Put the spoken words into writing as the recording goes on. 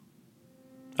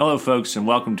Hello, folks, and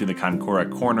welcome to the Concora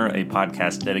Corner, a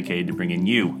podcast dedicated to bringing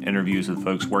you interviews with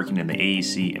folks working in the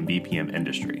AEC and BPM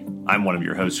industry. I'm one of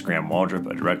your hosts, Graham Waldrop,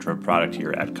 a director of product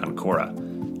here at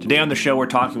Concora. Today on the show, we're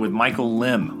talking with Michael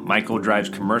Lim. Michael drives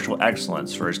commercial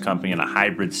excellence for his company in a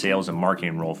hybrid sales and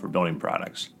marketing role for building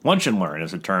products. Lunch and learn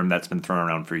is a term that's been thrown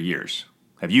around for years.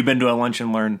 Have you been to a lunch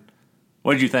and learn?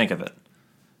 What did you think of it?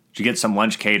 Did you get some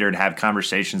lunch catered, have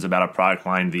conversations about a product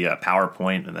line via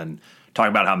PowerPoint, and then talk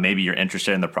about how maybe you're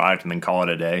interested in the product and then call it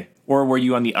a day? Or were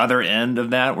you on the other end of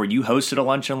that, where you hosted a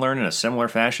lunch and learn in a similar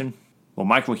fashion? Well,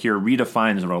 Michael here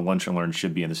redefines what a lunch and learn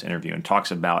should be in this interview and talks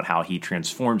about how he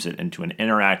transforms it into an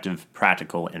interactive,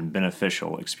 practical, and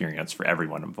beneficial experience for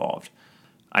everyone involved.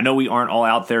 I know we aren't all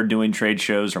out there doing trade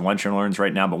shows or lunch and learns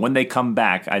right now, but when they come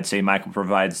back, I'd say Michael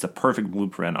provides the perfect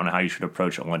blueprint on how you should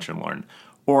approach a lunch and learn,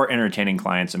 or entertaining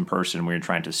clients in person when you're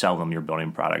trying to sell them your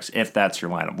building products, if that's your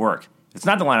line of work. If it's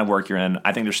not the line of work you're in,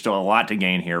 I think there's still a lot to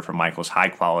gain here from Michael's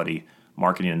high-quality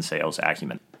marketing and sales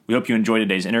acumen. We hope you enjoyed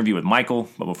today's interview with Michael,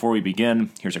 but before we begin,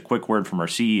 here's a quick word from our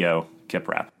CEO, Kip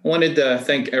Rapp. I wanted to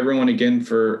thank everyone again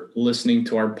for listening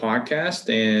to our podcast,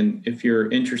 and if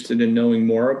you're interested in knowing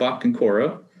more about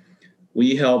Concora,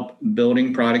 we help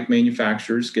building product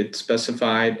manufacturers get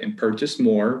specified and purchase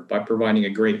more by providing a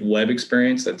great web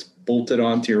experience that's bolted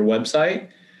onto your website.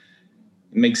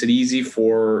 It makes it easy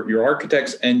for your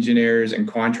architects, engineers, and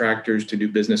contractors to do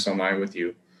business online with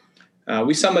you.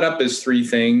 We sum it up as three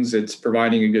things. It's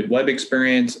providing a good web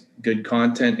experience, good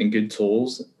content, and good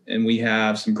tools. And we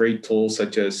have some great tools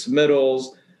such as submittals,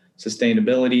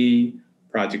 sustainability,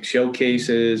 project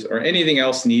showcases, or anything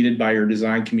else needed by your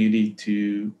design community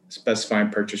to specify and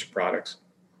purchase products.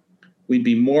 We'd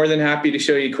be more than happy to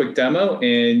show you a quick demo,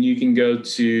 and you can go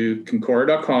to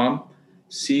concora.com,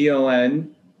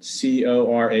 concora.com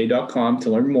to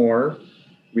learn more,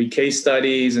 read case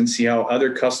studies, and see how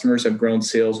other customers have grown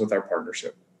sales with our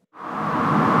partnership.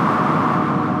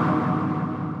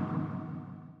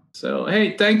 So,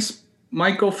 hey, thanks,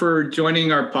 Michael, for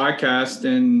joining our podcast.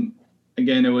 And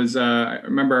again, it was, I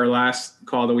remember our last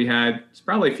call that we had, it's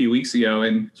probably a few weeks ago,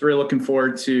 and it's really looking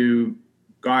forward to,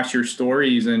 your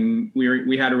stories. And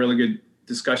we had a really good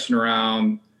discussion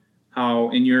around how,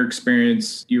 in your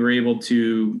experience, you were able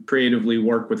to creatively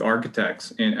work with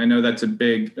architects. And I know that's a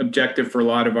big objective for a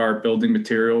lot of our building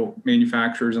material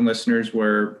manufacturers and listeners,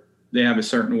 where they have a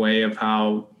certain way of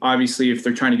how, obviously, if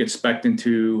they're trying to get spec'd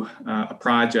into a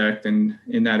project and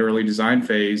in that early design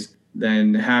phase,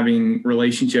 then having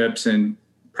relationships and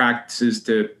practices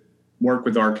to work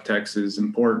with architects is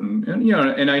important. And,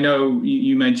 and I know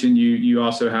you mentioned you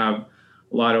also have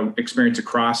a lot of experience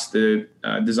across the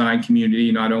design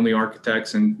community, not only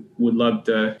architects, and would love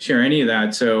to share any of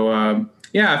that. So,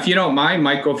 if you don't mind,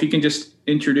 Michael, if you can just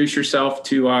introduce yourself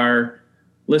to our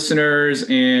listeners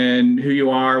and who you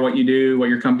are, what you do, what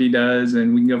your company does,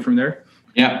 and we can go from there.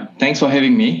 Yeah, thanks for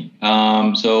having me.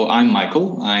 So I'm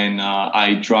Michael, and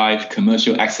I drive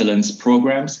commercial excellence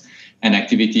programs and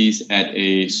activities at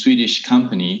a Swedish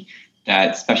company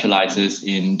that specializes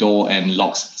in door and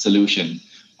locks solution,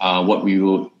 what we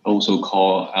would also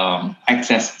call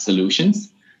access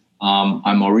solutions.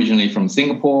 I'm originally from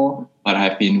Singapore, but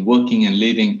I've been working and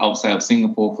living outside of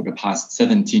Singapore for the past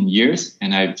 17 years,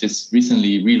 and I've just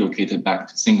recently relocated back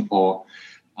to Singapore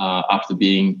after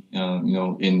being,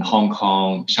 in Hong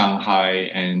Kong,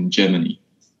 Shanghai, and Germany.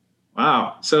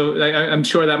 Wow. So I'm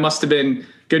sure that must have been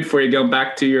good for you going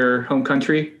back to your home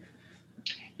country.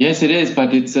 Yes, it is,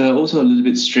 but it's also a little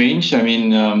bit strange. I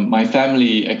mean, my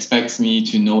family expects me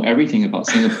to know everything about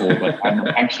Singapore, but I'm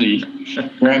actually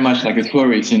very much like a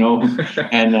tourist,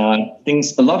 and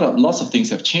lots of things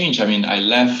have changed. I mean, I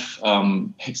left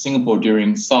Singapore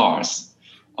during SARS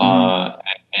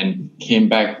and came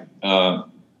back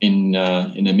in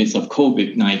the midst of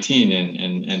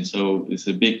COVID-19, and so it's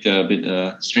a bit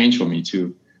strange for me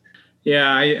too.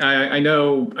 Yeah, I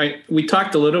know. We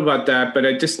talked a little about that, but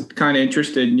I just kind of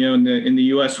interested, in the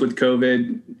U.S. with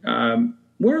COVID,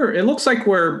 it looks like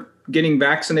we're getting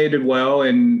vaccinated well.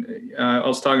 And I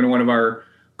was talking to one of our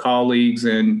colleagues,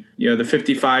 and the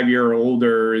 55-year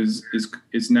older is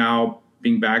now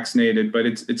being vaccinated. But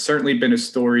it's certainly been a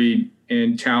story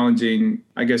and challenging,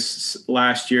 I guess,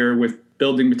 last year with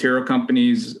building material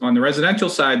companies. On the residential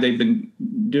side, they've been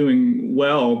doing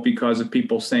well because of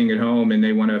people staying at home and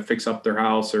they want to fix up their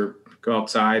house or go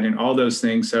outside and all those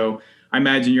things. So I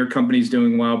imagine your company's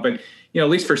doing well. But, at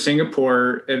least for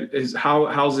Singapore,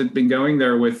 how's it been going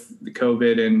there with the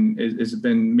COVID, and has it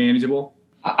been manageable?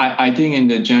 I think in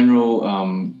the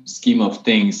general scheme of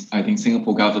things, I think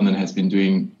Singapore government has been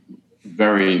doing a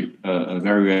very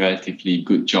relatively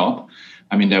good job.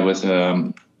 I mean, there was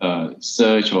a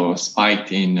surge or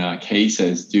spike in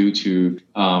cases due to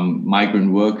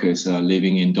migrant workers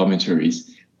living in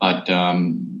dormitories. But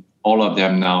all of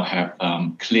them now have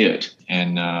cleared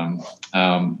and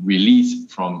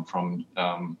released from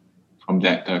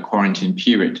that quarantine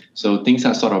period. So things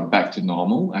are sort of back to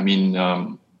normal. I mean,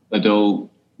 although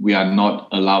we are not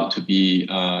allowed to be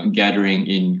gathering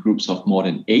in groups of more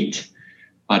than 8,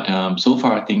 but so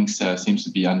far things seems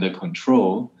to be under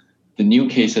control. The new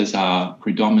cases are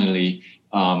predominantly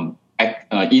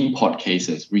import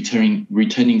cases, returning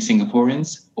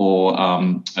Singaporeans or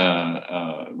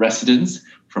residents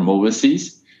from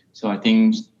overseas. So I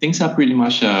think things are pretty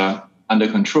much under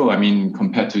control. I mean,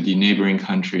 compared to the neighboring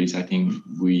countries, I think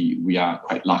we are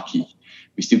quite lucky.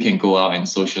 We still can go out and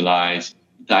socialize.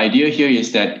 The idea here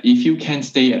is that if you can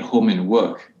stay at home and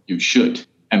work, you should.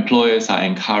 Employers are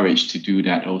encouraged to do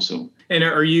that also. And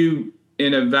are you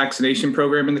in a vaccination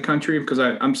program in the country? Because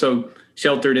I'm so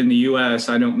sheltered in the U.S.,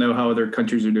 I don't know how other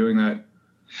countries are doing that.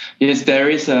 Yes, there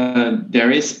is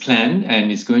plan,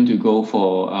 and it's going to go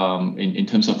for in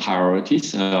terms of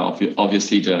priorities.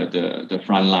 Obviously, the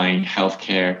frontline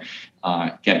healthcare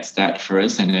gets that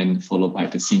first, and then followed by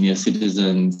the senior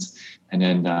citizens, and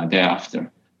then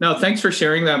thereafter. No, thanks for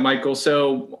sharing that, Michael.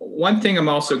 So one thing I'm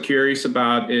also curious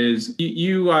about is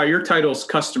your title is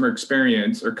customer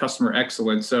experience or customer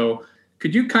excellence. So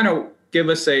could you kind of give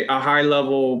us a high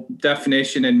level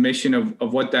definition and mission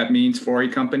of what that means for a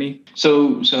company?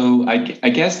 So I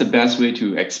guess the best way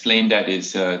to explain that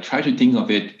is try to think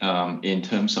of it in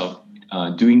terms of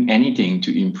doing anything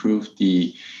to improve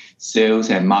the sales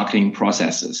and marketing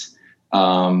processes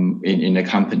in a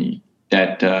company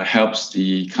that helps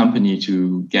the company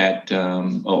to get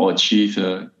or achieve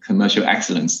commercial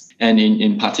excellence. And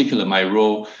in particular, my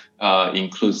role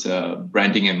includes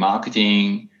branding and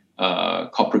marketing,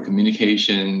 corporate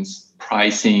communications,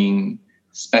 pricing,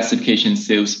 specification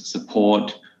sales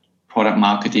support, product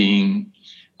marketing,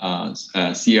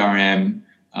 CRM,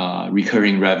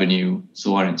 recurring revenue,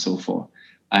 so on and so forth.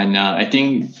 And I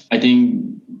think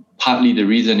partly the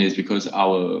reason is because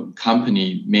our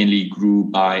company mainly grew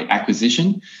by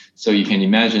acquisition. So you can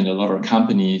imagine a lot of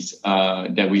companies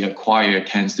that we acquire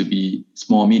tends to be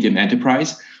small, medium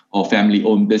enterprise or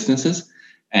family-owned businesses.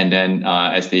 And then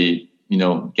as they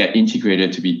get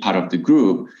integrated to be part of the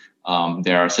group,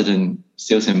 there are certain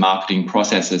sales and marketing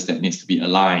processes that needs to be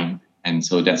aligned. And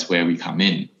so that's where we come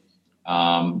in.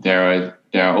 There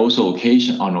are also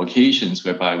occasions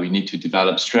whereby we need to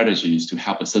develop strategies to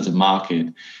help a certain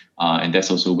market. And that's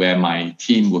also where my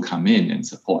team will come in and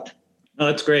support. Oh,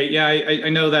 that's great. Yeah, I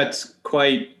know that's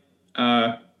quite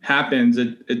happens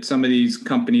at some of these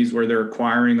companies where they're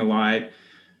acquiring a lot.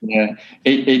 Yeah,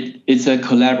 it's a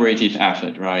collaborative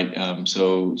effort, right?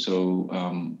 So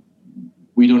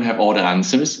we don't have all the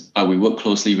answers, but we work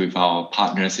closely with our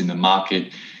partners in the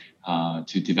market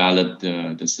to develop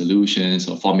the solutions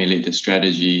or formulate the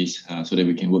strategies so that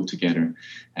we can work together.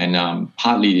 And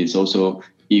partly it's also,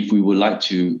 if we would like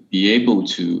to be able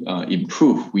to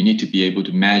improve, we need to be able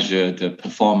to measure the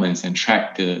performance and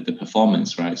track the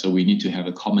performance, right? So we need to have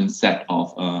a common set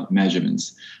of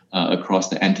measurements across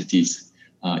the entities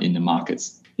in the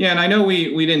markets. Yeah, and I know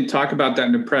we didn't talk about that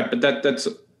in the prep, but that's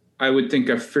I would think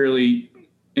a fairly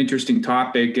interesting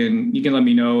topic, and you can let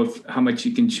me know how much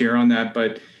you can share on that.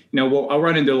 But I'll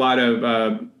run into a lot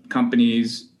of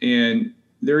companies, and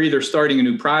they're either starting a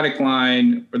new product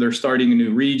line, or they're starting a new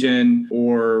region,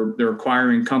 or they're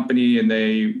acquiring a company and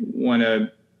they want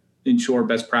to ensure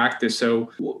best practice. So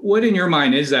what in your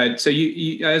mind is that? So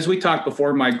you as we talked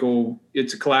before, Michael,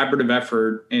 it's a collaborative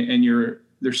effort, and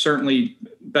there's certainly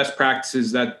best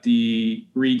practices that the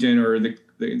region or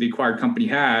the acquired company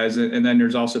has, and then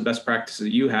there's also best practices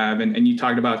that you have. And you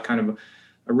talked about kind of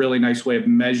a really nice way of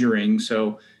measuring.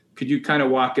 So could you kind of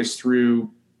walk us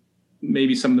through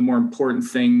maybe some of the more important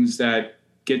things that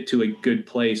get to a good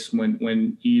place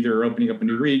when either opening up a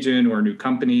new region or a new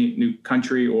company, new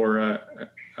country, or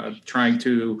trying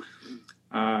to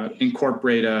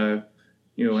incorporate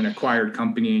an acquired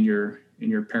company in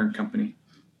your parent company?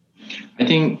 I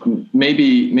think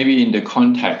maybe in the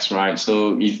context, right?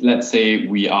 So if let's say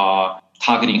we are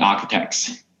targeting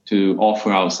architects to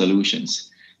offer our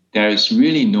solutions, there is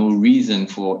really no reason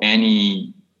for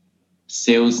any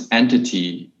sales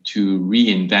entity to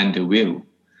reinvent the wheel.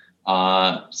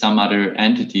 Some other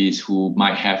entities who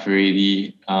might have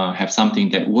already have something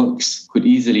that works could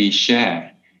easily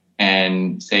share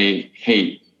and say,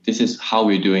 hey, this is how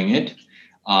we're doing it.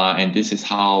 And this is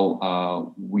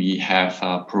how we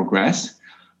have progressed.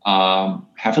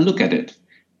 Have a look at it.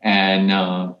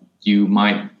 And you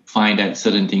might find that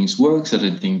certain things work,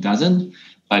 certain things doesn't.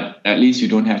 but at least you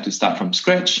don't have to start from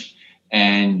scratch,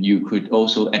 and you could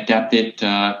also adapt it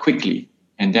quickly.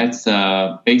 And that's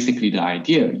basically the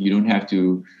idea. You don't have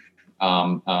to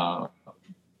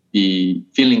be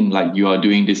feeling like you are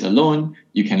doing this alone.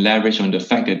 You can leverage on the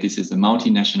fact that this is a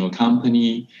multinational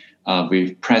company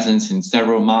with presence in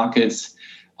several markets.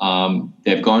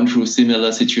 They've gone through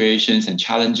similar situations and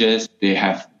challenges. They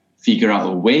have figured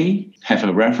out a way, have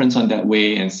a reference on that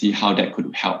way, and see how that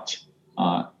could help.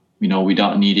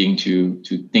 Without needing to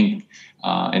think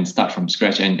and start from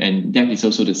scratch. And that is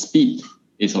also the speed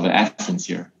is of the essence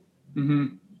here.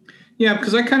 Mm-hmm. Yeah,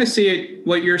 because I kind of see it,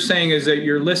 what you're saying is that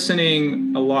you're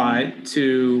listening a lot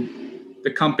to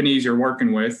the companies you're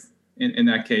working with in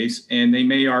that case, and they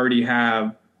may already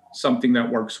have something that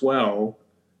works well,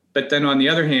 but then on the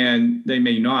other hand, they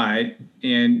may not.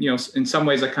 And, in some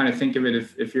ways I kind of think of it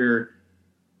if you're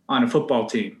on a football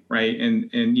team, right?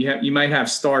 And you might have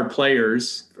star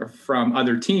players from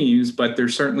other teams, but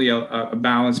there's certainly a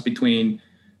balance between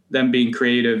them being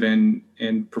creative and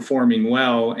performing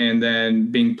well, and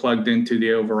then being plugged into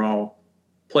the overall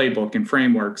playbook and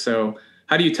framework. So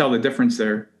how do you tell the difference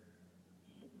there?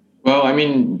 Well, I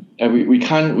mean, we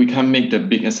can't make the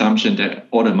big assumption that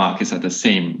all the markets are the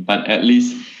same, but at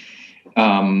least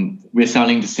we're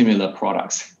selling the similar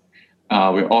products.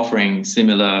 We're offering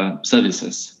similar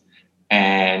services.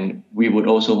 And we would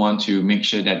also want to make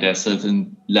sure that there's a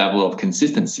certain level of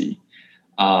consistency.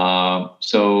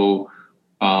 So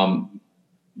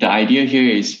the idea here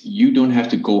is you don't have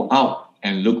to go out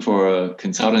and look for a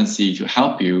consultancy to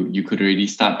help you. You could already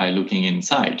start by looking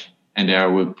inside. And there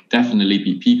will definitely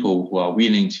be people who are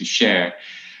willing to share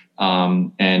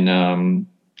and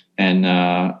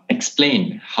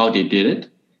explain how they did it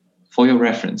for your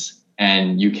reference.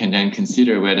 And you can then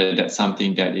consider whether that's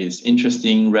something that is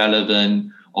interesting,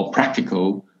 relevant, or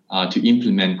practical to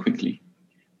implement quickly.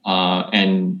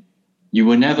 And you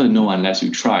will never know unless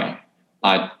you try.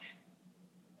 But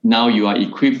now you are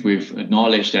equipped with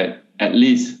knowledge that at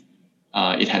least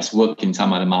it has worked in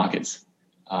some other markets,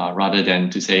 rather than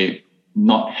to say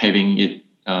not having it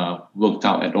worked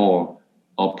out at all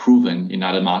or proven in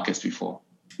other markets before.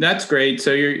 That's great.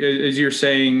 So as you're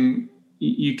saying,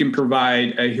 you can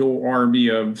provide a whole army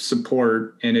of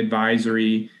support and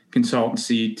advisory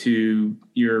consultancy to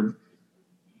your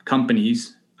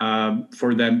companies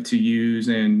for them to use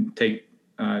and take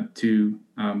to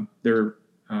their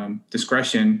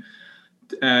discretion.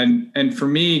 And for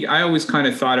me, I always kind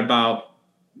of thought about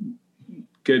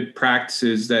good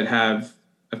practices that have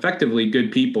effectively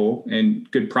good people and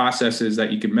good processes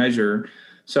that you can measure.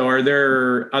 So are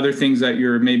there other things that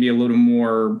you're maybe a little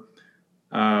more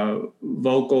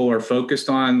vocal or focused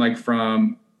on, like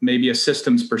from maybe a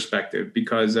systems perspective?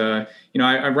 Because, I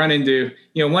run into,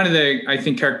 one of the, I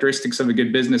think, characteristics of a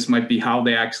good business might be how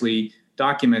they actually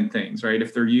document things, right?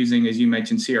 If they're using, as you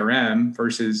mentioned, CRM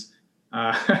versus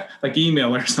like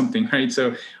email or something, right?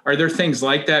 So are there things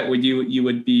like that would you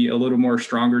would be a little more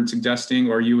stronger in suggesting,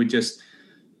 or you would just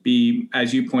be,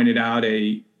 as you pointed out,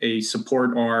 a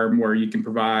support arm where you can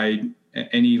provide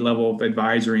any level of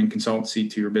advisory and consultancy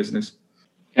to your business?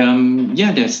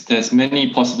 There's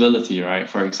many possibility, right?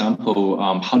 For example,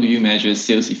 how do you measure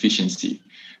sales efficiency?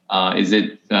 Is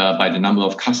it by the number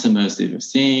of customers that you've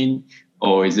seen,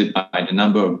 or is it by the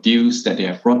number of deals that they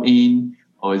have brought in,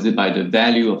 or is it by the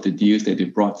value of the deals that they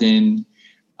brought in?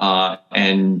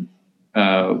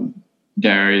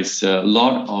 There is a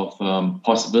lot of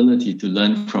possibility to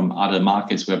learn from other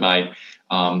markets, whereby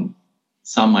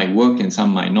some might work and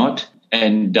some might not.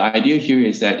 And the idea here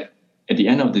is that at the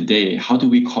end of the day, how do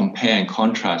we compare and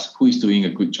contrast who is doing a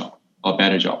good job or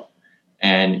better job?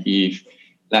 And if,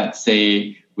 let's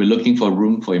say, we're looking for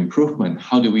room for improvement,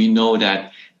 how do we know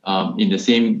that in the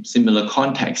same similar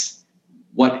context,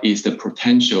 what is the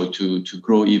potential to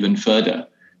grow even further?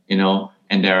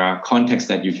 And there are contexts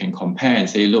that you can compare and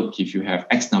say, look, if you have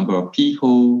X number of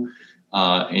people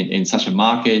in such a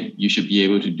market, you should be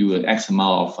able to do an X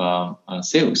amount of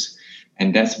sales.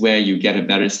 And that's where you get a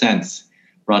better sense,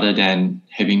 rather than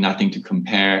having nothing to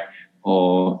compare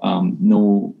or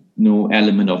no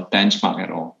element of benchmark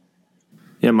at all.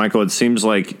 Yeah, Michael, it seems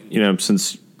like,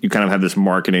 since you kind of have this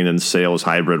marketing and sales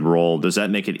hybrid role, does that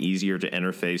make it easier to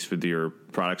interface with your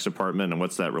products department? And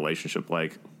what's that relationship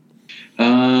like?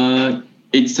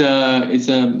 It's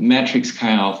a matrix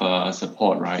kind of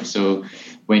support, right? So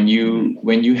when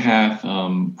you have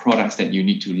products that you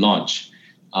need to launch,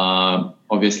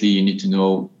 obviously you need to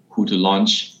know who to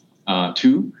launch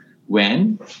to,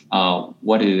 when,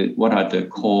 what are the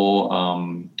core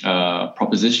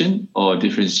proposition or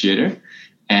differentiator,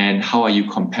 and how are you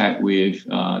compared with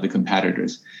the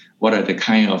competitors? What are the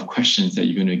kind of questions that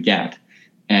you're going to get?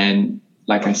 And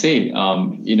like I say,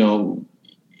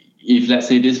 if let's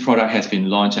say this product has been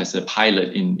launched as a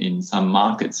pilot in some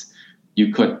markets,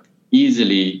 you could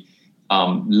easily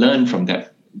learn from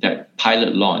that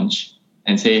pilot launch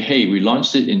and say, hey, we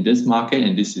launched it in this market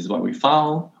and this is what we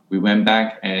found. We went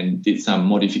back and did some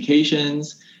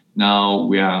modifications. Now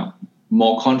we are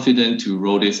more confident to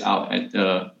roll this out at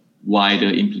a wider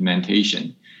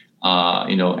implementation.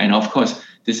 And of course,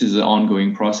 this is an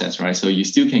ongoing process, right? So you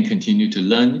still can continue to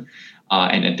learn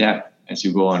and adapt as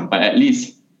you go on. But at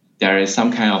least there is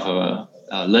some kind of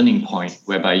a learning point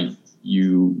whereby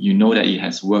you know that it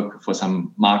has worked for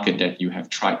some market that you have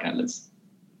tried at least.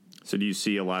 So do you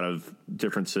see a lot of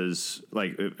differences,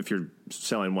 like if you're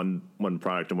selling one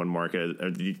product in one market,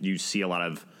 or do you see a lot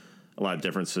of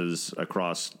differences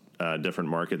across different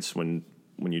markets when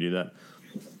you do that?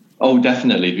 Oh,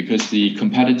 definitely, because the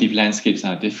competitive landscapes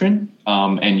are different.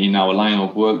 And in our line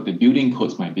of work, the building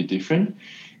codes might be different.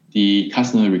 The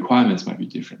customer requirements might be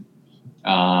different.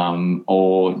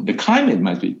 Or the climate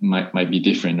might be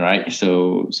different, right?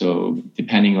 So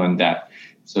depending on that.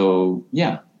 So,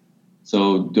 yeah.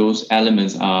 So those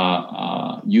elements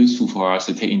are useful for us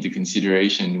to take into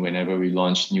consideration whenever we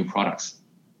launch new products.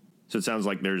 So it sounds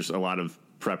like there's a lot of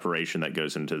preparation that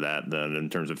goes into that then, in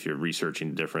terms of if you're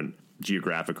researching different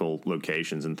geographical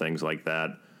locations and things like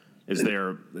that. Is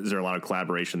there a lot of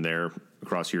collaboration there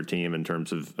across your team in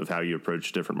terms of how you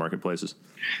approach different marketplaces?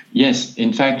 Yes.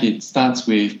 In fact, it starts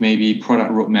with maybe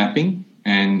product road mapping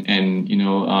and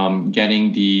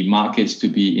getting the markets to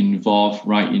be involved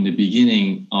right in the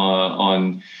beginning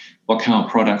on what kind of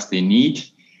products they need,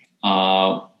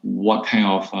 what kind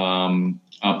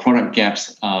of product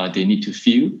gaps they need to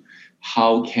fill,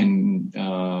 how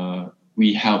can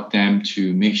we help them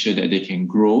to make sure that they can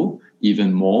grow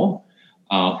even more,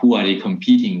 who are they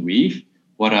competing with,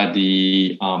 what are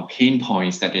the pain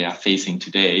points that they are facing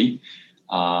today.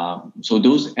 So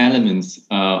those elements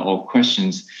or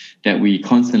questions that we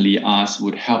constantly ask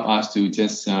would help us to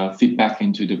just feed back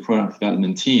into the product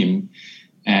development team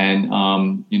and,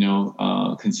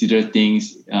 consider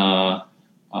things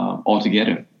all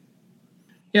together.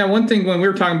 Yeah, one thing when we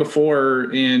were talking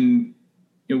before, and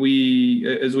as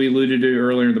we alluded to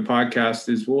earlier in the podcast,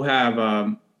 is we'll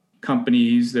have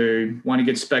companies, they want to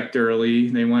get spec'd early.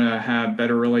 They want to have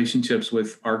better relationships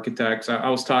with architects. I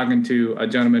was talking to a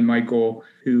gentleman, Michael,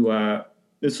 who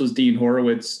this was Dean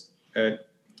Horowitz at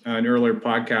an earlier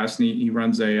podcast, and he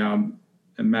runs a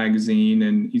magazine,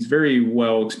 and he's very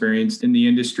well experienced in the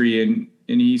industry. And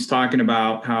he's talking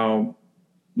about how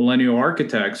millennial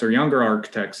architects or younger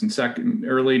architects and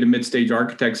early to mid-stage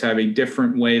architects have a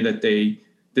different way that they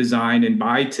design and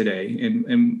buy today.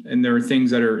 And there are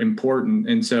things that are important.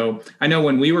 And so I know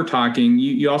when we were talking,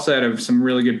 you also had some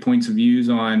really good points of views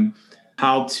on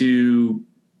how to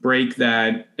break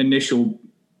that initial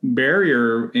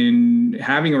barrier in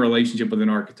having a relationship with an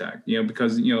architect,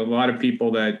 because, a lot of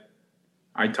people that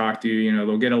I talk to,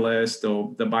 they'll get a list,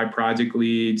 they'll buy project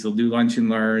leads, they'll do lunch and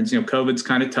learns. COVID's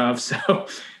kind of tough, so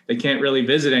they can't really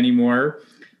visit anymore.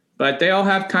 But they all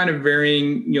have kind of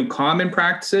varying, common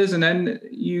practices. And then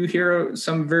you hear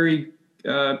some very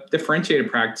differentiated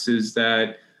practices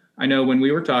that I know when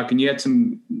we were talking, you had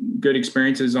some good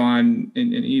experiences on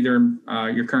in either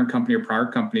your current company or prior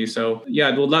company. So, yeah,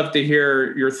 I'd love to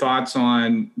hear your thoughts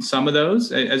on some of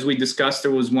those. As we discussed,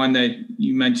 there was one that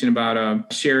you mentioned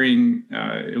about sharing.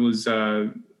 It was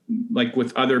like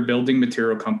with other building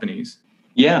material companies.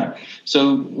 Yeah.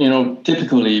 So,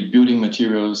 typically building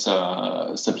materials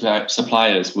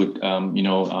suppliers would,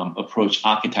 approach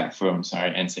architect firms,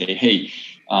 right, and say, hey,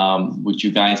 would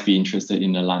you guys be interested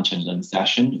in a lunch and learn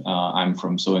session? I'm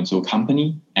from so-and-so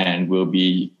company, and we'll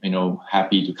be,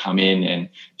 happy to come in and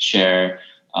share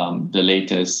the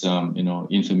latest,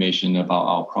 information about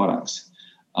our products.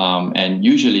 And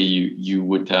usually you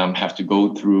would have to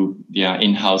go through their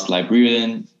in-house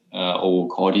librarian or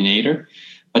coordinator.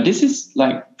 But this is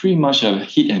like pretty much a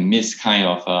hit and miss kind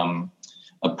of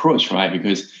approach, right?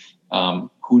 Because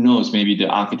who knows, maybe the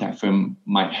architect firm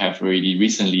might have already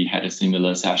recently had a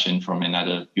similar session from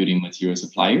another building material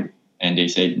supplier, and they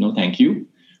say, no, thank you.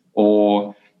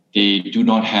 Or they do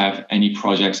not have any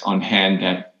projects on hand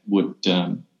that would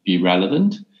be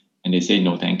relevant, and they say,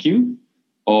 no, thank you.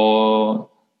 Or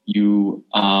you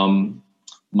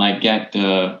might get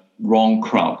the wrong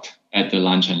crowd at the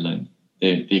lunch and learn.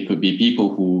 They could be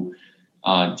people who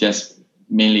are just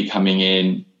mainly coming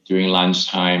in during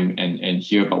lunchtime and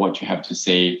hear about what you have to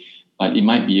say, but it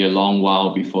might be a long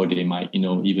while before they might,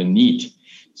 even meet.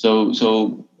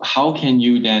 So how can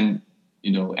you then,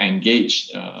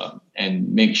 engage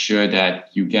and make sure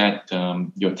that you get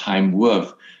your time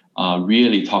worth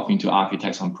really talking to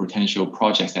architects on potential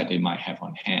projects that they might have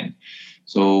on hand.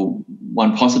 So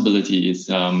one possibility is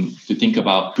to think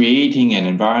about creating an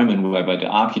environment whereby the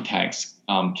architects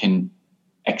can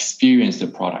experience the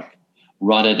product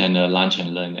rather than a lunch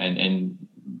and learn. And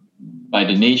by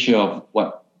the nature of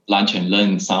what lunch and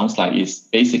learn sounds like, is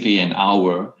basically an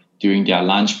hour during their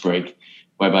lunch break,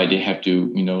 whereby they have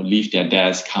to, leave their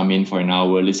desk, come in for an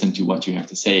hour, listen to what you have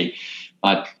to say.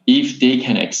 But if they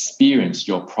can experience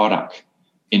your product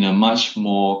in a much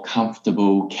more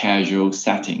comfortable, casual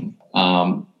setting,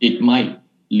 it might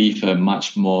leave a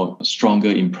much more stronger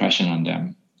impression on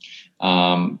them.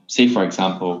 Say, for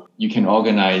example, you can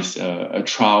organize a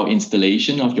trial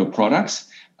installation of your products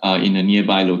in a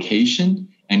nearby location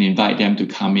and invite them to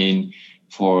come in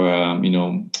for,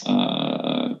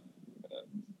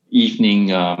 evening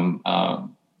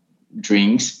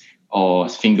drinks or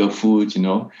finger food,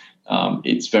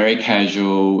 It's very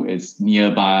casual. It's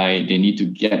nearby. They need to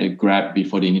get a grab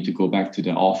before they need to go back to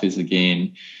the office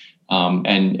again.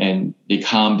 And they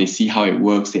come, they see how it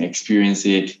works, they experience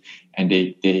it, and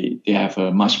they have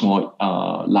a much more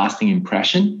lasting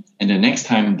impression. And the next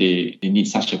time they need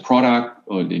such a product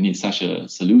or they need such a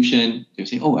solution, they'll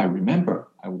say, oh, I remember.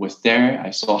 I was there. I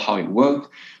saw how it worked.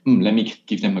 Let me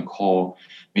give them a call.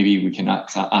 Maybe we can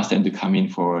ask them to come in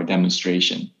for a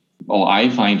demonstration. Or I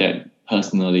find that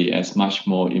personally as much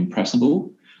more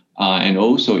impressible. And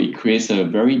also it creates a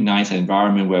very nice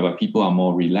environment whereby people are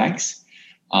more relaxed.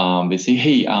 They say,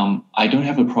 hey, I don't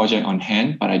have a project on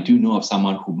hand, but I do know of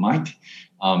someone who might.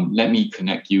 Let me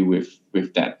connect you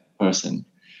with that person.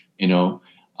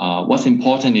 What's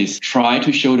important is try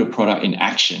to show the product in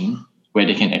action where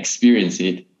they can experience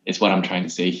it, is what I'm trying to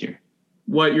say here.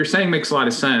 What you're saying makes a lot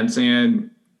of sense.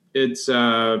 And it's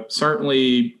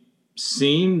certainly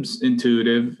seems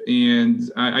intuitive. And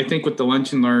I think with the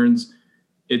lunch and learns,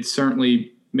 it's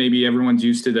certainly maybe everyone's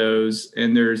used to those.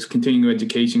 And there's continuing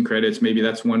education credits. Maybe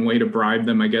that's one way to bribe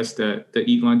them, I guess, to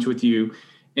eat lunch with you.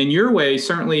 And your way,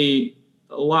 certainly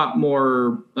a lot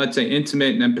more, let's say,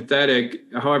 intimate and empathetic.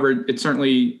 However, it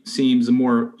certainly seems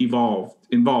more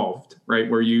involved, right?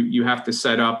 Where you have to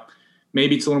set up.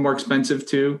 Maybe it's a little more expensive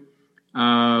too.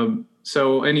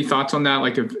 So any thoughts on that?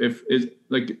 Like if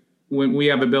like when we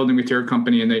have a building material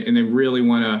company and they really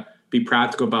want to be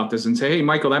practical about this and say, hey,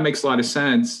 Michael, that makes a lot of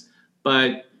sense,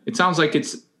 but it sounds like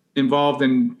it's involved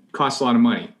and costs a lot of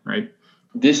money, right?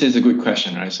 This is a good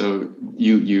question, right? So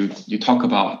you talk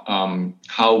about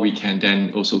how we can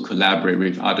then also collaborate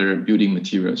with other building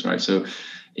materials, right? So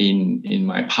in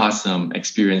my past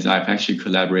experience, I've actually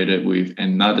collaborated with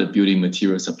another building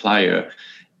material supplier,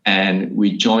 and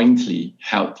we jointly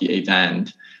held the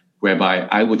event whereby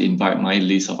I would invite my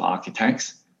list of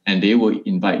architects and they would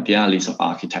invite their list of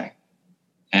architects.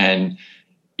 And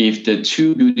if the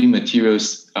two building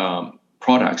materials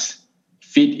products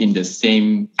fit in the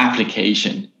same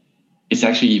application, it's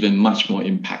actually even much more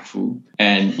impactful.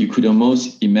 And you could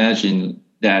almost imagine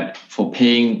that for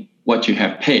paying what you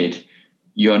have paid,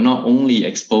 you are not only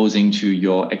exposing to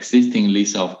your existing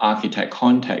list of architect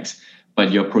contacts, but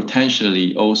you're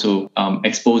potentially also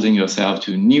exposing yourself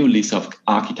to new list of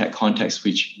architect contacts,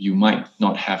 which you might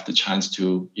not have the chance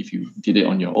to if you did it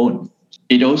on your own.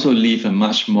 It also leaves a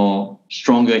much more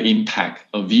stronger impact,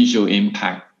 a visual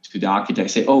impact to the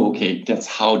architect. Say, oh, okay, that's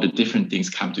how the different things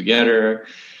come together,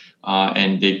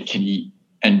 and they can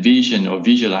envision or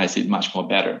visualize it much more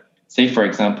better. Say, for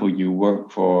example, you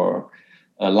work for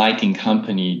a lighting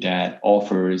company that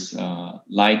offers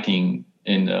lighting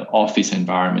in the office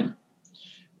environment.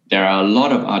 There are a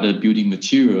lot of other building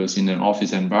materials in an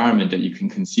office environment that you can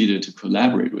consider to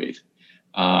collaborate with.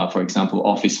 For example,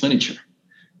 office furniture.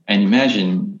 And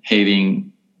imagine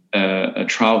having a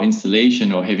trial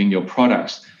installation or having your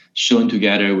products shown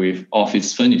together with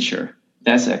office furniture.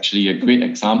 That's actually a great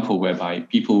example whereby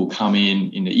people will come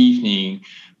in the evening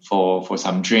for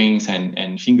some drinks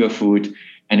and finger food,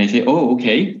 and they say, oh,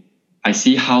 okay, I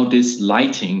see how this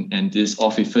lighting and this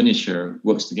office furniture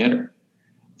works together.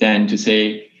 Then to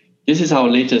say, this is our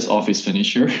latest office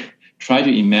furniture. Try to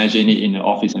imagine it in an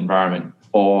office environment.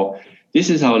 Or this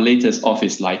is our latest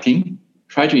office lighting.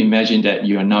 Try to imagine that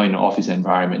you are now in an office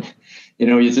environment.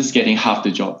 You're just getting half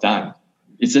the job done.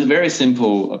 It's a very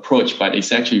simple approach, but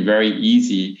it's actually very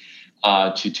easy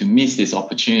to miss this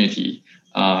opportunity.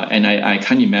 And I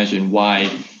can't imagine why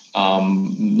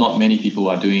not many people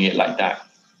are doing it like that.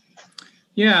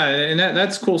 Yeah, and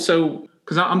that's cool. So,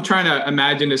 because I'm trying to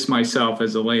imagine this myself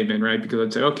as a layman, right? Because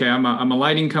I'd say, okay, I'm a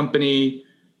lighting company,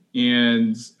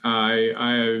 and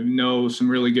I know some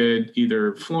really good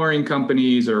either flooring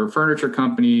companies or furniture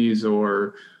companies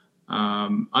or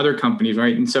other companies,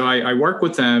 right? And so I work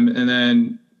with them, and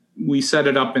then we set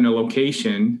it up in a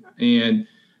location, and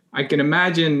I can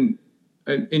imagine,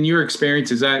 in your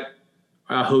experience, is that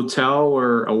a hotel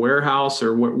or a warehouse,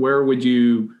 or where would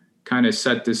you kind of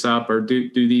set this up, or do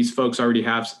these folks already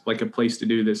have like a place to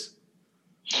do this?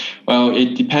 Well,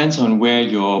 it depends on where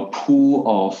your pool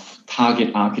of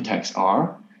target architects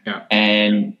are. Yeah.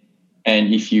 And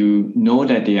if you know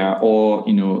that they are all,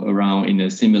 around in a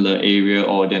similar area,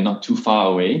 or they're not too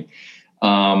far away.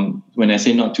 When I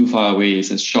say not too far away,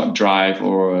 it's a short drive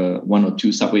or 1 or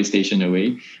 2 subway station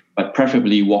away, but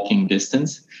preferably walking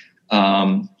distance.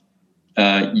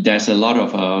 There's a lot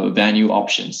of venue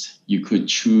options. You could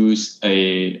choose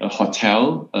a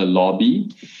hotel, a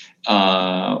lobby,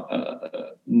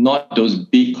 not those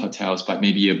big hotels, but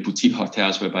maybe a boutique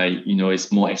hotels whereby,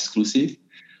 it's more exclusive.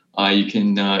 You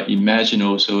can imagine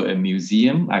also a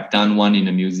museum. I've done one in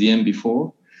a museum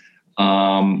before.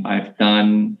 I've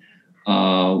done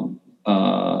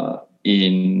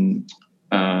in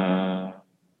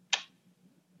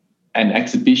an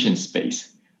exhibition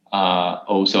space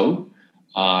also.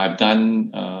 I've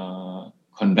done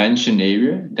convention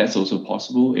area. That's also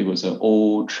possible. It was an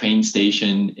old train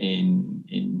station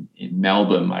in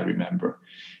Melbourne, I remember.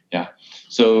 Yeah.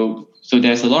 So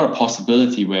there's a lot of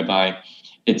possibility whereby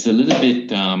it's a little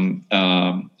bit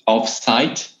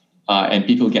off-site and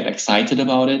people get excited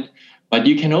about it. But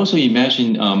you can also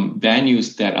imagine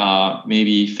venues that are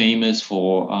maybe famous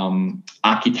for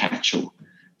architecture.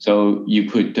 So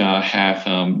you could have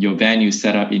your venue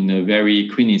set up in a very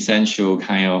quintessential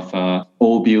kind of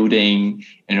old building,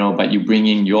 but you bring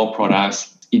in your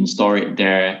products, install it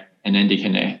there, and then they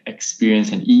can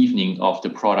experience an evening of the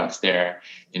products there,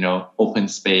 open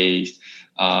space.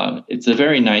 It's a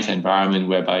very nice environment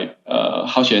whereby,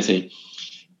 how should I say,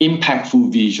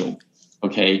 impactful visual.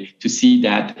 Okay, to see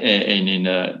that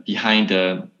behind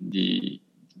the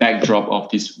backdrop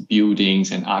of these buildings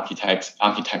and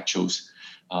architectures,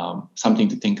 something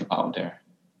to think about there.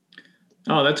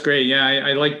 Oh, that's great. Yeah,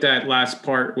 I like that last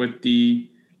part with the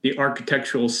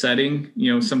architectural setting.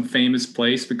 Some famous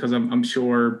place, because I'm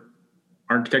sure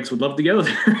architects would love to go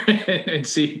there and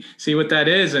see what that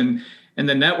is, and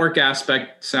the network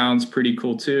aspect sounds pretty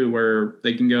cool too, where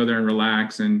they can go there and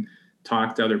relax and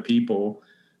talk to other people.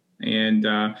 And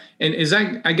is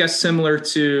that, I guess, similar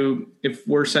to if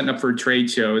we're setting up for a trade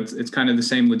show? It's kind of the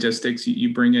same logistics.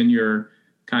 You bring in your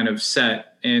kind of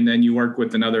set, and then you work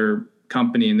with another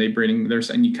company, and they bring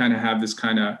theirs, and you kind of have this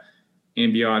kind of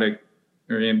ambiotic,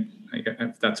 or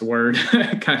if that's a word,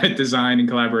 kind of design and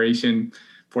collaboration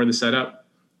for the setup.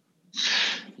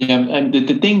 Yeah, and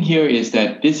the thing here is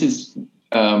that this is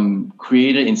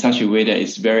created in such a way that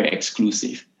it's very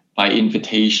exclusive by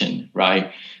invitation,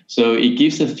 right? So it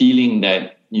gives a feeling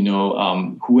that,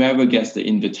 whoever gets the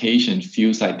invitation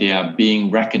feels like they are being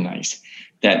recognized,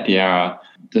 that they are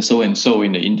the so-and-so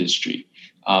in the industry,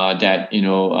 therefore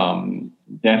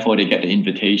they get the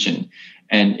invitation.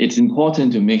 And it's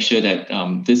important to make sure that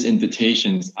these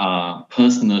invitations are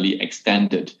personally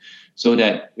extended, so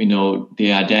that,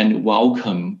 they are then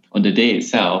welcome on the day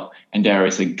itself, and there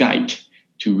is a guide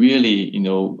to really,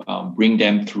 bring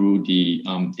them through the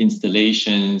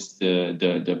installations,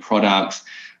 the products,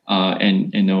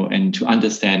 and to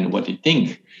understand what they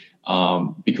think,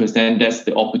 because then that's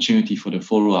the opportunity for the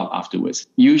follow-up afterwards.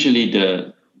 Usually,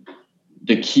 the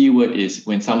keyword is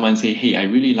when someone say, "Hey, I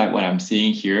really like what I'm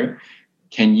seeing here.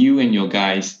 Can you and your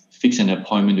guys fix an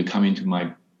appointment to come into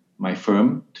my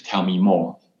firm to tell me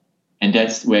more?" And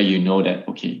that's where you know that,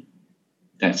 okay,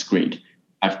 that's great.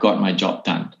 I've got my job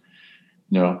done.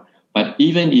 But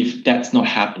even if that's not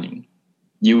happening,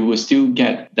 you will still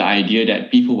get the idea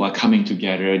that people are coming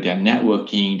together, they're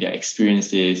networking, their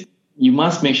experiences. You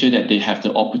must make sure that they have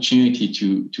the opportunity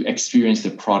to experience the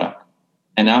product.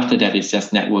 And after that, it's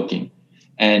just networking.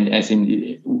 And I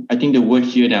think the word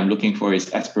here that I'm looking for is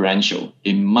experiential.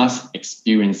 They must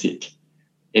experience it.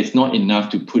 It's not enough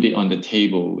to put it on the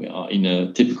table in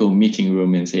a typical meeting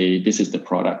room and say, this is the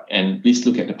product, and please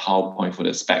look at the PowerPoint for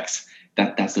the specs.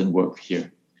 That doesn't work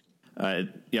here.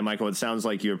 Yeah, Michael, it sounds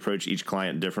like you approach each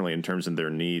client differently in terms of their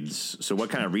needs. So what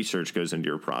kind of research goes into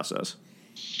your process?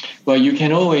 Well, you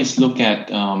can always look at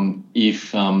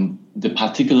if the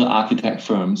particular architect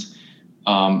firms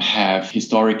have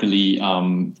historically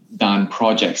done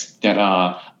projects that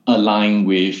are aligned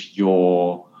with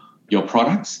your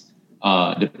products,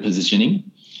 the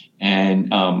positioning,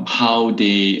 and how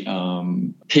they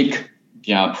pick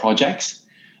their projects.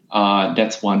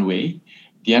 That's one way.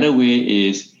 The other way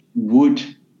is, would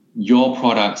your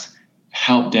products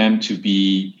help them to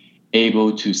be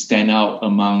able to stand out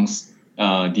amongst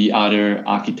the other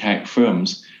architect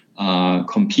firms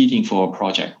competing for a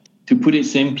project? To put it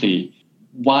simply,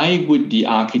 why would the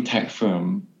architect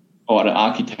firm or the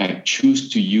architect choose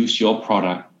to use your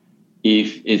product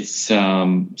if it's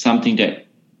something that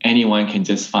anyone can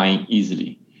just find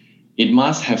easily? It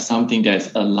must have something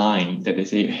that's aligned, that they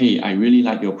say, hey, I really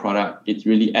like your product. It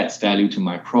really adds value to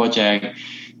my project.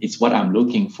 It's what I'm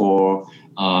looking for.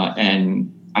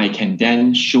 And I can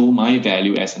then show my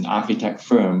value as an architect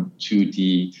firm to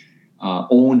the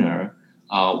owner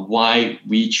why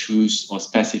we choose or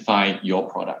specify your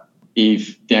product.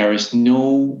 If there is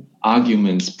no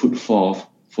arguments put forth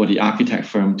for the architect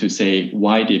firm to say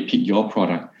why they pick your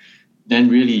product, then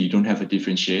really you don't have a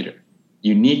differentiator.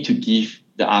 You need to give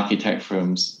the architect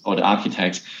firms or the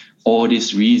architects all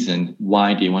this reason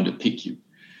why they want to pick you.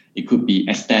 It could be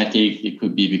aesthetic. It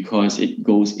could be because it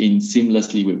goes in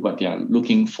seamlessly with what they are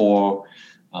looking for,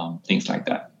 things like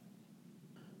that.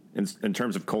 In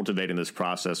terms of cultivating this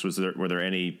process, were there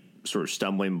any sort of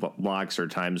stumbling blocks or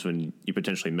times when you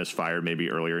potentially misfired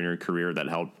maybe earlier in your career that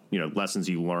helped, lessons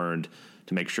you learned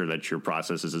to make sure that your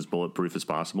process is as bulletproof as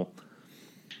possible?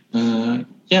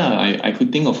 I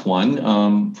could think of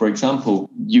one. For example,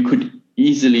 you could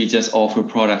easily just offer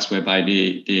products whereby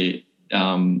they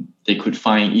could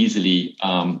find easily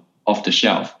off the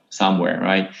shelf somewhere,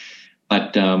 right?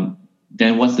 But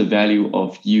then what's the value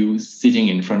of you sitting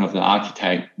in front of the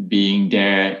architect, being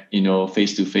there,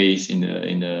 face to face in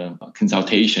the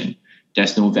consultation?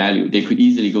 There's no value. They could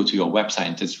easily go to your website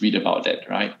and just read about it,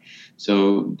 right?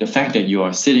 So the fact that you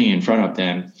are sitting in front of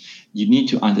them, you need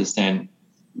to understand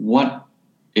what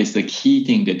is the key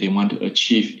thing that they want to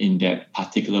achieve in that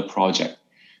particular project.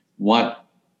 What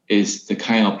is the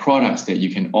kind of products that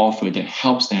you can offer that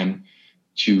helps them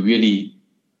to really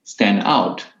stand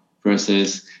out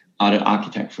versus other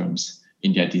architect firms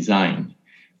in their design?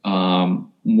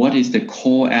 What is the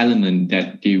core element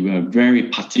that they were very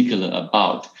particular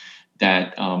about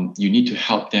that you need to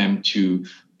help them to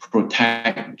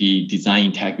protect the design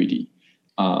integrity?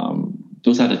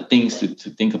 Those are the things to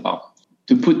think about.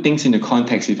 To put things into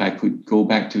context, if I could go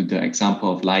back to the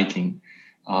example of lighting,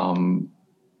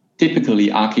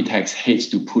 typically architects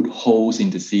hate to put holes in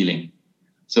the ceiling.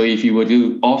 So if you were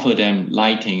to offer them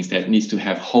lightings that needs to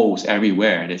have holes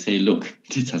everywhere, they say, look,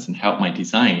 this doesn't help my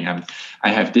design. I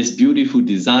have this beautiful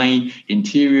design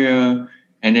interior,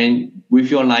 and then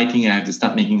with your lighting, I have to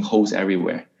start making holes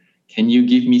everywhere. Can you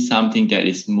give me something that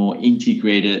is more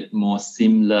integrated, more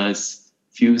seamless,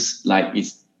 feels like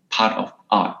it's part of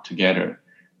art together?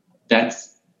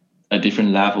 That's a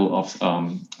different level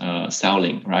of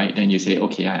selling, right? Then you say,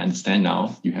 okay, I understand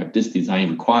now. You have this design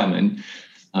requirement.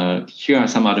 Here are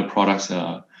some other products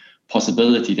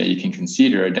possibility that you can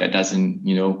consider that doesn't,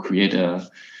 create a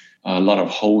lot of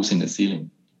holes in the ceiling.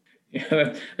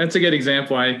 Yeah, that's a good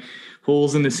example.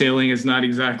 Holes in the ceiling is not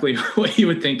exactly what you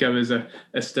would think of as a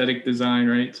aesthetic design,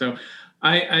 right? So,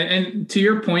 and to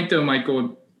your point though,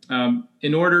 Michael,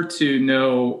 in order to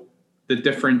know the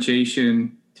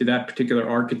differentiation to that particular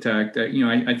architect,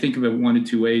 I think of it one of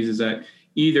two ways: is that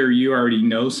either you already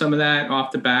know some of that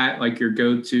off the bat, like your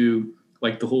go-to,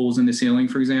 like the holes in the ceiling,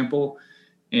 for example,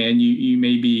 and you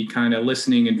may be kind of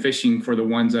listening and fishing for the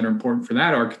ones that are important for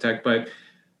that architect. But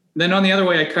then on the other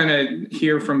way, I kind of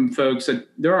hear from folks that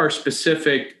there are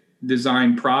specific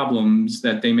design problems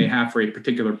that they may have for a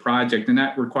particular project, and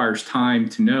that requires time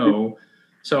to know.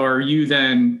 So are you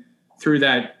then, through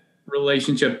that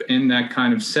relationship in that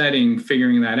kind of setting,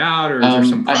 figuring that out, or is there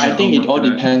some I think it all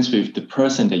depends with the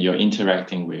person that you're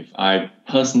interacting with. I've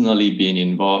personally been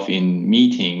involved in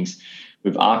meetings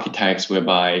with architects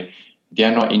whereby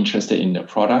they're not interested in the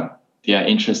product, they are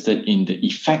interested in the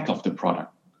effect of the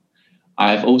product.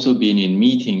 I've also been in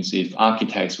meetings with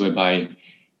architects whereby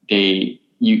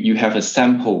you have a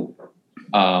sample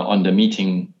on the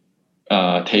meeting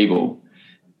table,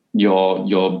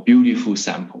 your beautiful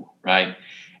sample, right?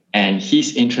 And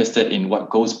he's interested in what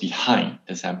goes behind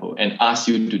the sample and asks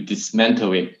you to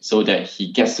dismantle it so that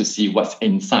he gets to see what's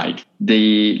inside.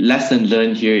 The lesson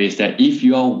learned here is that if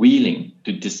you are willing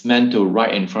to dismantle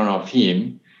right in front of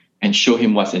him and show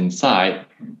him what's inside,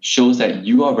 shows that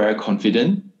you are very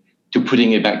confident to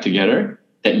putting it back together,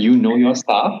 that you know your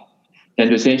stuff, than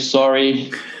to say,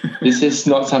 sorry, this is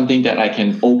not something that I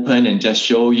can open and just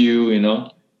show you,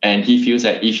 and he feels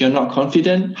that if you're not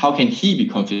confident, how can he be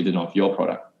confident of your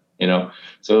product?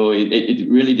 So it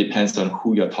really depends on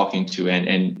who you're talking to,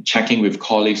 and checking with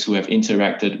colleagues who have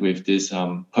interacted with this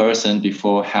person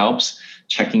before helps.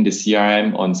 Checking the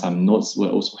CRM on some notes will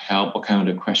also help. What kind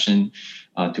of the question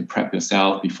to prep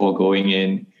yourself before going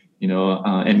in,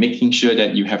 and making sure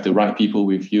that you have the right people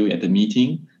with you at the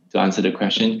meeting to answer the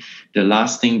question. The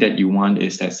last thing that you want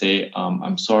is that say,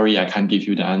 I'm sorry, I can't give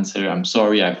you the answer. I'm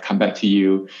sorry, I've come back to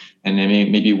you. And then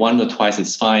maybe one or twice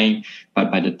is fine.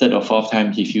 But by the third or fourth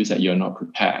time, he feels that you're not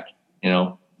prepared,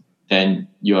 then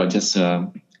you're just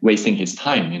wasting his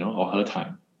time, or her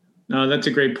time. No, that's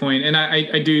a great point. And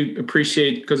I do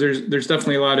appreciate, because there's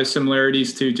definitely a lot of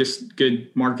similarities to just good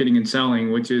marketing and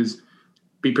selling, which is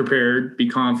be prepared, be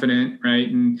confident, right?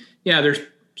 And yeah, there's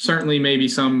certainly maybe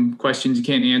some questions you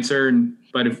can't answer.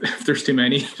 But if there's too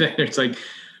many, then it's like,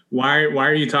 why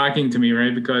are you talking to me,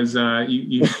 right? Because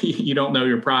you don't know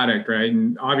your product, right?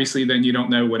 And obviously then you don't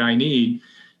know what I need.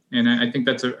 And I think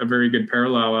that's a very good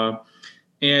parallel.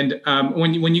 And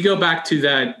when you go back to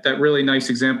that really nice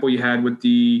example you had with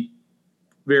the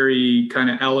very kind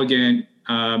of elegant,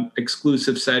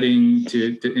 exclusive setting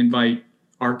to invite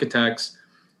architects,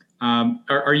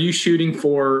 are you shooting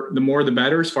for the more the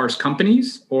better as far as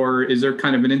companies, or is there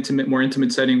kind of an more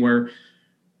intimate setting where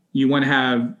you want to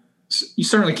have? You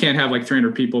certainly can't have like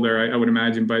 300 people there, I would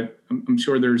imagine, but I'm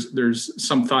sure there's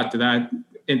some thought to that.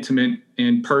 Intimate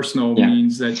and personal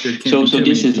means that there can't be so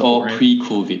this is people, all right?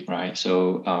 pre-COVID, right?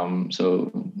 So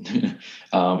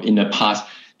in the past,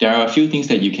 there are a few things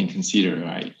that you can consider,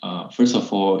 right? First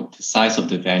of all, the size of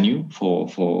the venue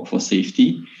for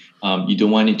safety. You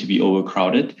don't want it to be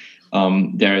overcrowded.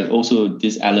 There is also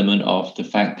this element of the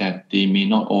fact that they may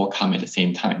not all come at the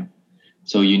same time.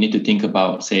 So you need to think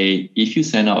about, say, if you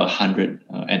send out 100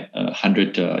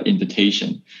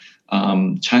 invitation,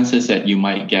 chances that you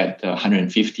might get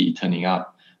 150 turning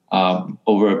up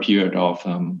over a period of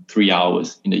 3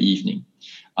 hours in the evening.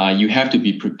 You have to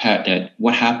be prepared that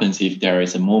what happens if there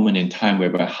is a moment in time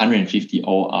where 150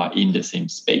 all are in the same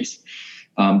space.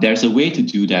 There's a way to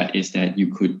do that is that you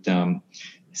could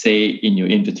say in your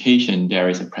invitation, there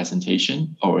is a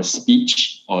presentation or a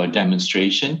speech or a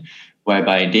demonstration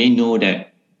whereby they know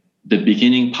that the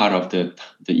beginning part of the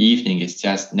evening is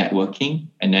just networking.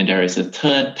 And then there is a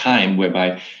third time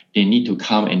whereby they need to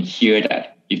come and hear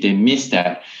that. If they miss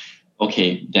that,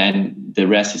 okay, then the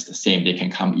rest is the same. They can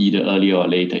come either earlier or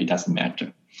later. It doesn't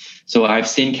matter. So I've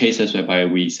seen cases whereby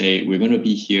we say we're going to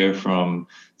be here from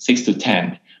 6 to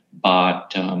 10,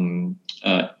 but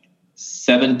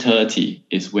 7:30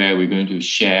 is where we're going to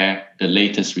share the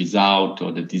latest result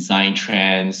or the design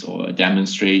trends or a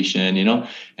demonstration,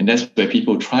 and that's where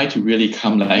people try to really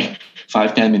come like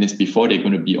 5-10 minutes before they're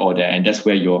going to be all there. And that's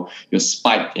where you're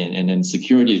spiked in. And then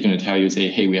security is going to tell you, say,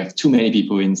 hey, we have too many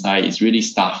people inside. It's really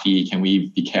stuffy. Can we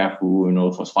be careful,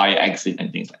 for fire exit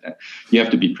and things like that? You have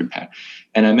to be prepared.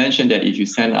 And I mentioned that if you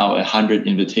send out 100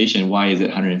 invitation, why is it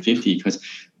 150?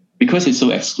 Because it's so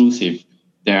exclusive.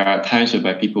 There are times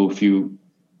whereby people feel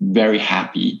very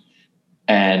happy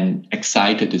and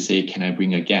excited to say, can I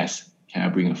bring a guest? Can I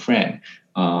bring a friend?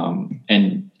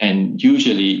 And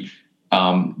usually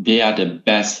they are the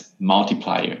best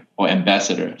multiplier or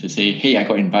ambassador to say, hey, I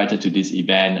got invited to this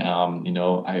event.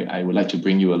 I would like to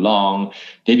bring you along.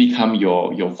 They become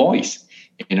your voice,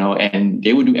 and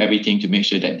they will do everything to make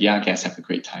sure that their guests have a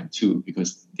great time too,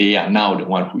 because they are now the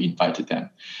one who invited them.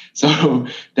 So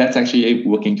that's actually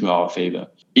working to our favor.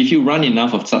 If you run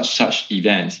enough of such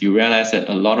events, you realize that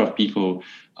a lot of people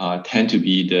tend to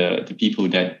be the people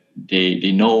that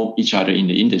they know each other in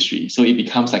the industry. So it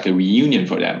becomes like a reunion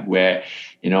for them where,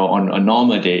 on a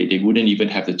normal day, they wouldn't even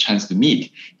have the chance to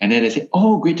meet. And then they say,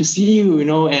 oh, great to see you,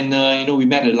 and we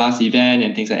met at the last event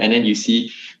and things like that. And then you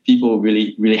see people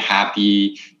really, really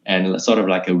happy and sort of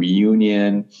like a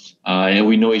reunion. And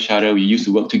we know each other. We used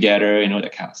to work together,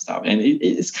 that kind of stuff. And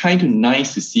it's kind of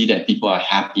nice to see that people are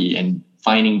happy and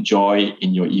finding joy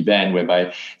in your event,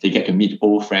 whereby they get to meet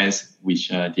old friends,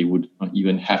 which they would not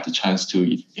even have the chance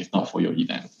to if not for your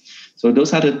event. So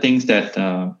those are the things that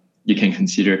you can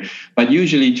consider. But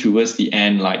usually towards the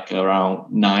end, like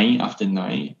around 9, after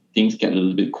 9, things get a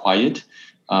little bit quiet.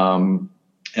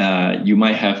 You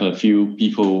might have a few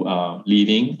people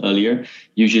leaving earlier.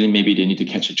 Usually maybe they need to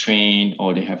catch a train,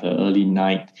 or they have an early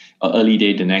night or early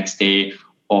day the next day.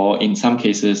 Or in some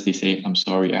cases, they say, I'm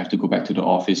sorry, I have to go back to the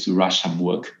office to rush some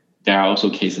work. There are also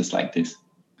cases like this.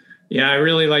 Yeah, I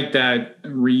really like that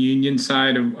reunion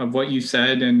side of what you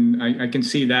said. And I can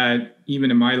see that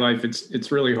even in my life,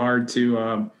 it's really hard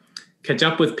to catch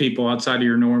up with people outside of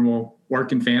your normal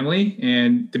work and family,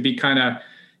 and to be kind of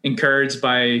encouraged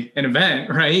by an event,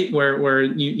 right? Where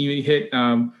you hit,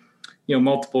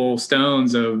 multiple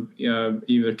stones of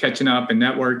either catching up and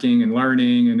networking and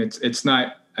learning. And it's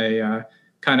not a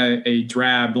kind of a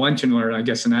drab lunch and learn, I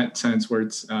guess, in that sense, where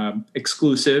it's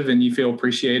exclusive and you feel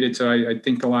appreciated. So I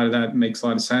think a lot of that makes a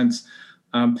lot of sense.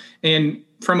 And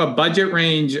from a budget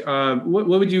range, what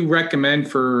would you recommend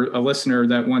for a listener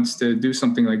that wants to do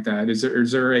something like that? Is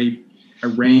there a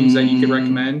range that you could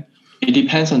recommend? It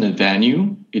depends on the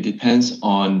venue. It depends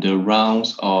on the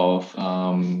rounds of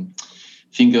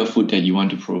finger food that you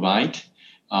want to provide,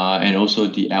 and also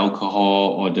the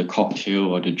alcohol or the cocktail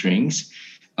or the drinks.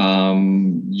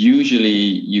 Usually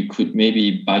you could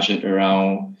maybe budget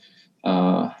around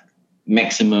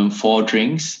maximum 4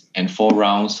 drinks and 4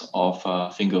 rounds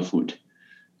of finger food.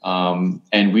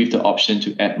 And with the option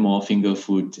to add more finger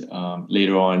food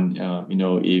later on,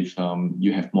 if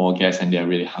you have more guests and they're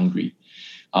really hungry.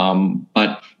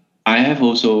 But I have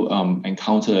also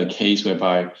encountered a case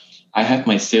whereby I have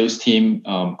my sales team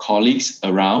colleagues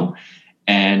around,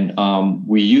 and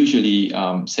we usually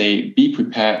say, be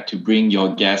prepared to bring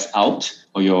your guests out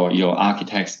or your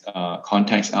architects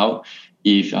contacts out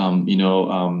if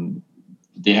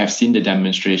they have seen the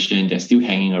demonstration, they're still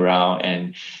hanging around,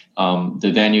 and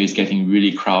the venue is getting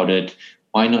really crowded.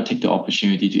 Why not take the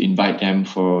opportunity to invite them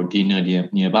for dinner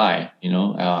nearby,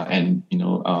 and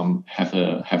have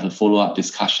a follow-up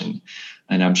discussion.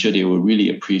 And I'm sure they will really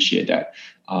appreciate that,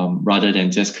 rather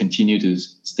than just continue to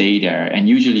stay there. And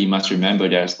usually you must remember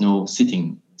there's no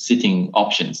sitting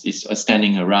options. It's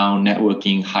standing around,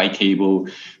 networking, high table.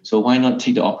 So why not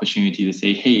take the opportunity to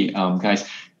say, hey, guys,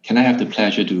 can I have the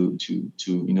pleasure to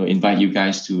invite you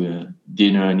guys to a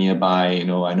dinner nearby? I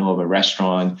know of a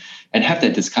restaurant, and have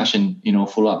that discussion,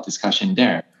 follow-up discussion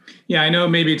there. Yeah, I know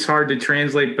maybe it's hard to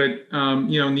translate, but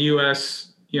in the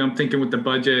U.S., I'm thinking with the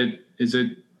budget, is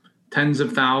it tens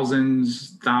of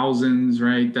thousands,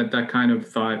 right? That kind of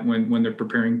thought when they're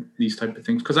preparing these type of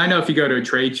things. Because I know if you go to a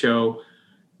trade show,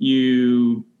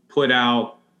 you put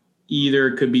out either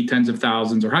it could be tens of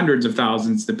thousands or hundreds of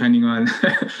thousands, depending on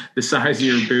the size of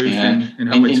your booth and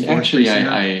how much. Actually,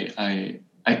 I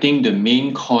think the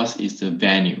main cost is the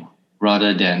venue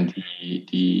rather than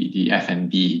the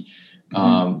F&B,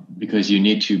 because you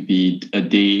need to be a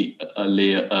day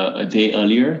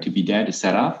earlier to be there to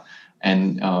set up,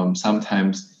 and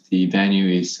sometimes the venue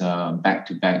is back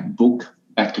to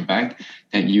back,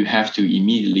 that you have to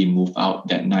immediately move out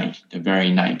that night, the very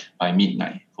night by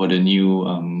midnight, for the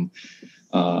new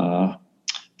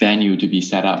venue to be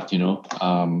set up,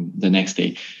 the next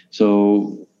day.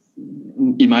 So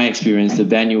in my experience, the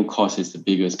venue cost is the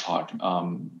biggest part.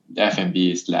 The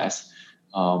F&B is less.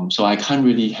 So I can't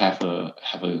really have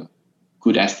a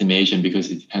good estimation,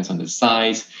 because it depends on the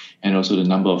size and also the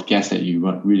number of guests that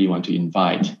you really want to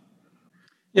invite.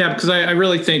 Yeah, because I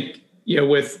really think,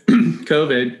 with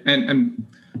COVID and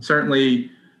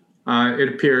certainly it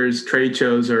appears trade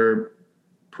shows are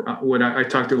what I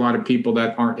talk to a lot of people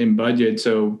that aren't in budget.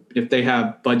 So if they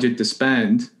have budget to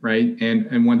spend, right,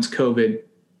 and once COVID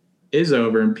is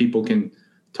over and people can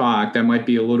talk, that might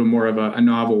be a little more of a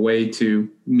novel way to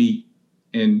meet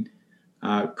and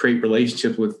create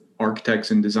relationships with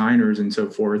architects and designers and so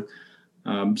forth.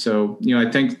 I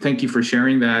thank you for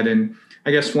sharing that. And I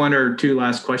guess 1 or 2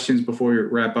 last questions before we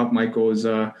wrap up, Michael, is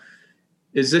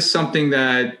this something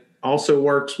that also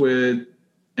works with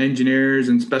engineers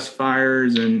and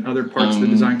specifiers and other parts of the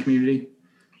design community?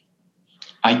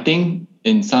 I think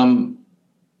on some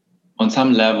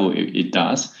level it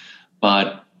does,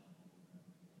 but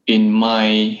in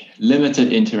my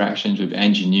limited interactions with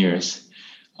engineers,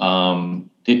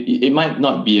 it might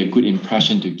not be a good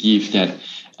impression to give that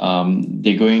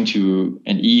they're going to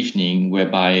an evening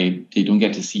whereby they don't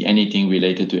get to see anything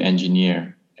related to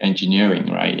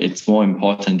engineering, right? It's more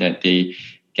important that they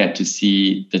get to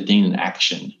see the thing in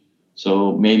action.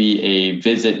 So maybe a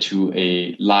visit to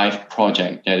a live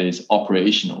project that is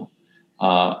operational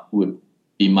would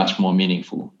be much more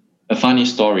meaningful. A funny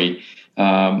story,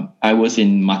 I was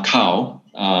in Macau,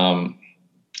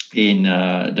 in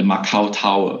the Macau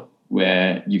Tower,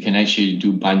 where you can actually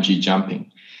do bungee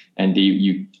jumping. And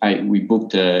we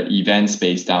booked the event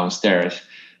space downstairs,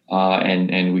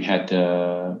 and we had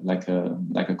like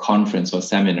a conference or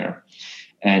seminar,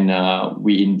 and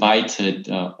we invited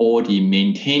all the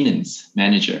maintenance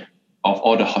manager of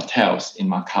all the hotels in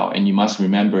Macau. And you must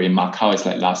remember, in Macau, it's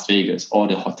like Las Vegas. All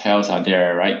the hotels are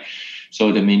there, right?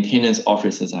 So the maintenance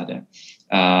officers are there,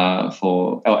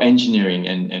 for our engineering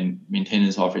and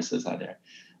maintenance officers are there.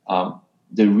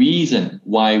 The reason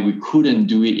why we couldn't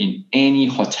do it in any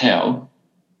hotel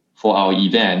for our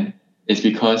event is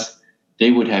because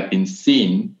they would have been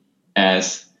seen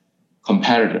as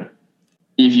competitor.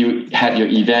 If you had your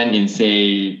event in,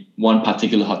 say, one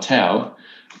particular hotel,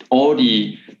 all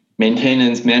the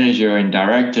maintenance manager and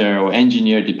director or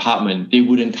engineer department, they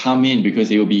wouldn't come in because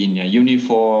they will be in their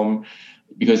uniform.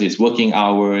 because it's working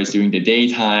hours during the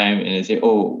daytime, and they say,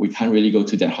 oh, we can't really go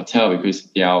to that hotel because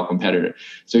they are our competitor.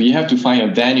 So you have to find a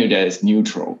venue that is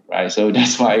neutral, right? So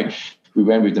that's why we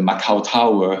went with the Macau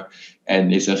Tower,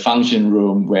 and it's a function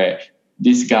room where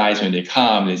these guys, when they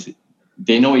come,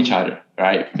 they know each other,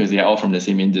 right? Because they're all from the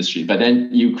same industry. But then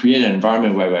you create an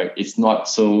environment where it's not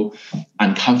so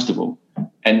uncomfortable.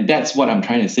 And that's what I'm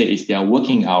trying to say is their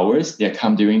working hours, they're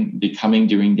coming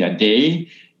during their day,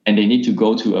 and they need to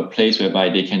go to a place whereby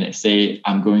they can say,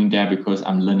 I'm going there because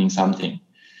I'm learning something.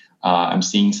 I'm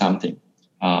seeing something,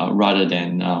 rather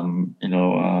than,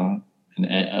 a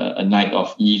night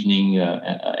of evening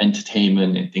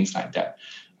entertainment and things like that,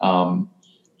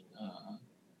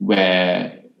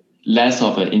 where less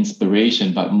of an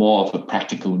inspiration, but more of a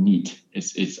practical need.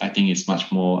 I think it's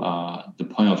much more the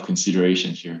point of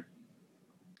consideration here.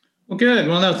 Well, good.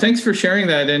 Well, no, thanks for sharing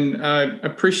that. And I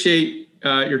appreciate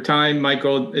your time,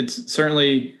 Michael. It's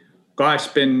certainly,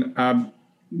 been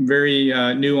very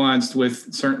nuanced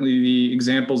with certainly the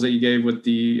examples that you gave with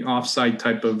the offsite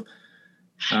type of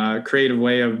creative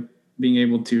way of being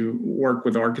able to work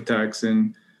with architects.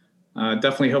 And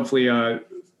definitely, hopefully,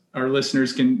 our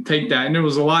listeners can take that. And there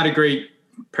was a lot of great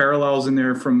parallels in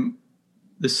there from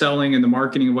the selling and the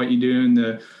marketing of what you do and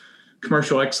the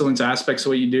commercial excellence aspects of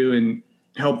what you do and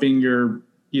helping your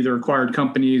either acquired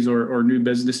companies or new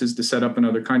businesses to set up in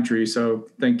other countries. So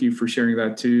thank you for sharing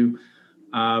that too.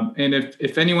 And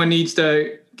if anyone needs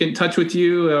to get in touch with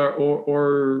you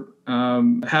or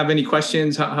have any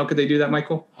questions, how could they do that,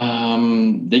 Michael?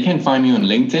 They can find me on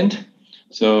LinkedIn.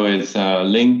 So it's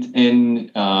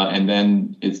LinkedIn, and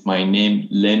then it's my name,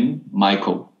 Lim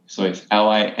Michael. So it's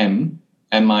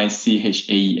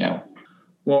LIMMICHAEL.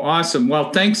 Well, awesome. Well,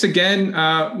 thanks again,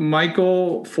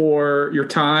 Michael, for your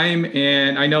time.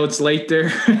 And I know it's late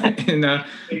there in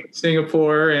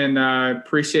Singapore, and I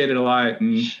appreciate it a lot.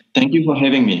 And thank you for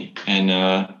having me. And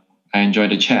I enjoyed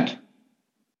the chat.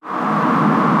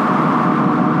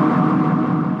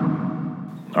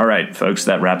 All right, folks,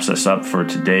 that wraps us up for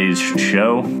today's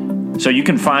show. So you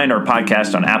can find our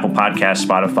podcast on Apple Podcasts,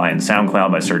 Spotify, and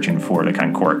SoundCloud by searching for the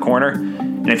Concora Corner.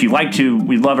 And if you'd like to,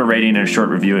 we'd love a rating and a short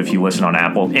review if you listen on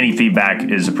Apple. Any feedback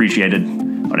is appreciated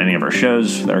on any of our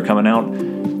shows that are coming out,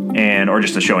 or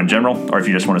just the show in general, or if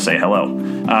you just want to say hello.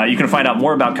 You can find out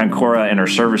more about Concora and our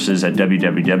services at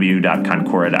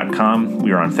www.concora.com.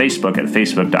 We are on Facebook at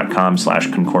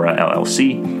facebook.com/Concora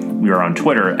LLC. We are on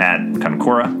Twitter at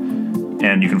Concora.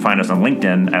 And you can find us on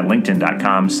LinkedIn at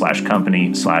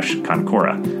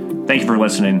linkedin.com/company/Concora. Thank you for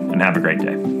listening and have a great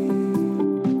day.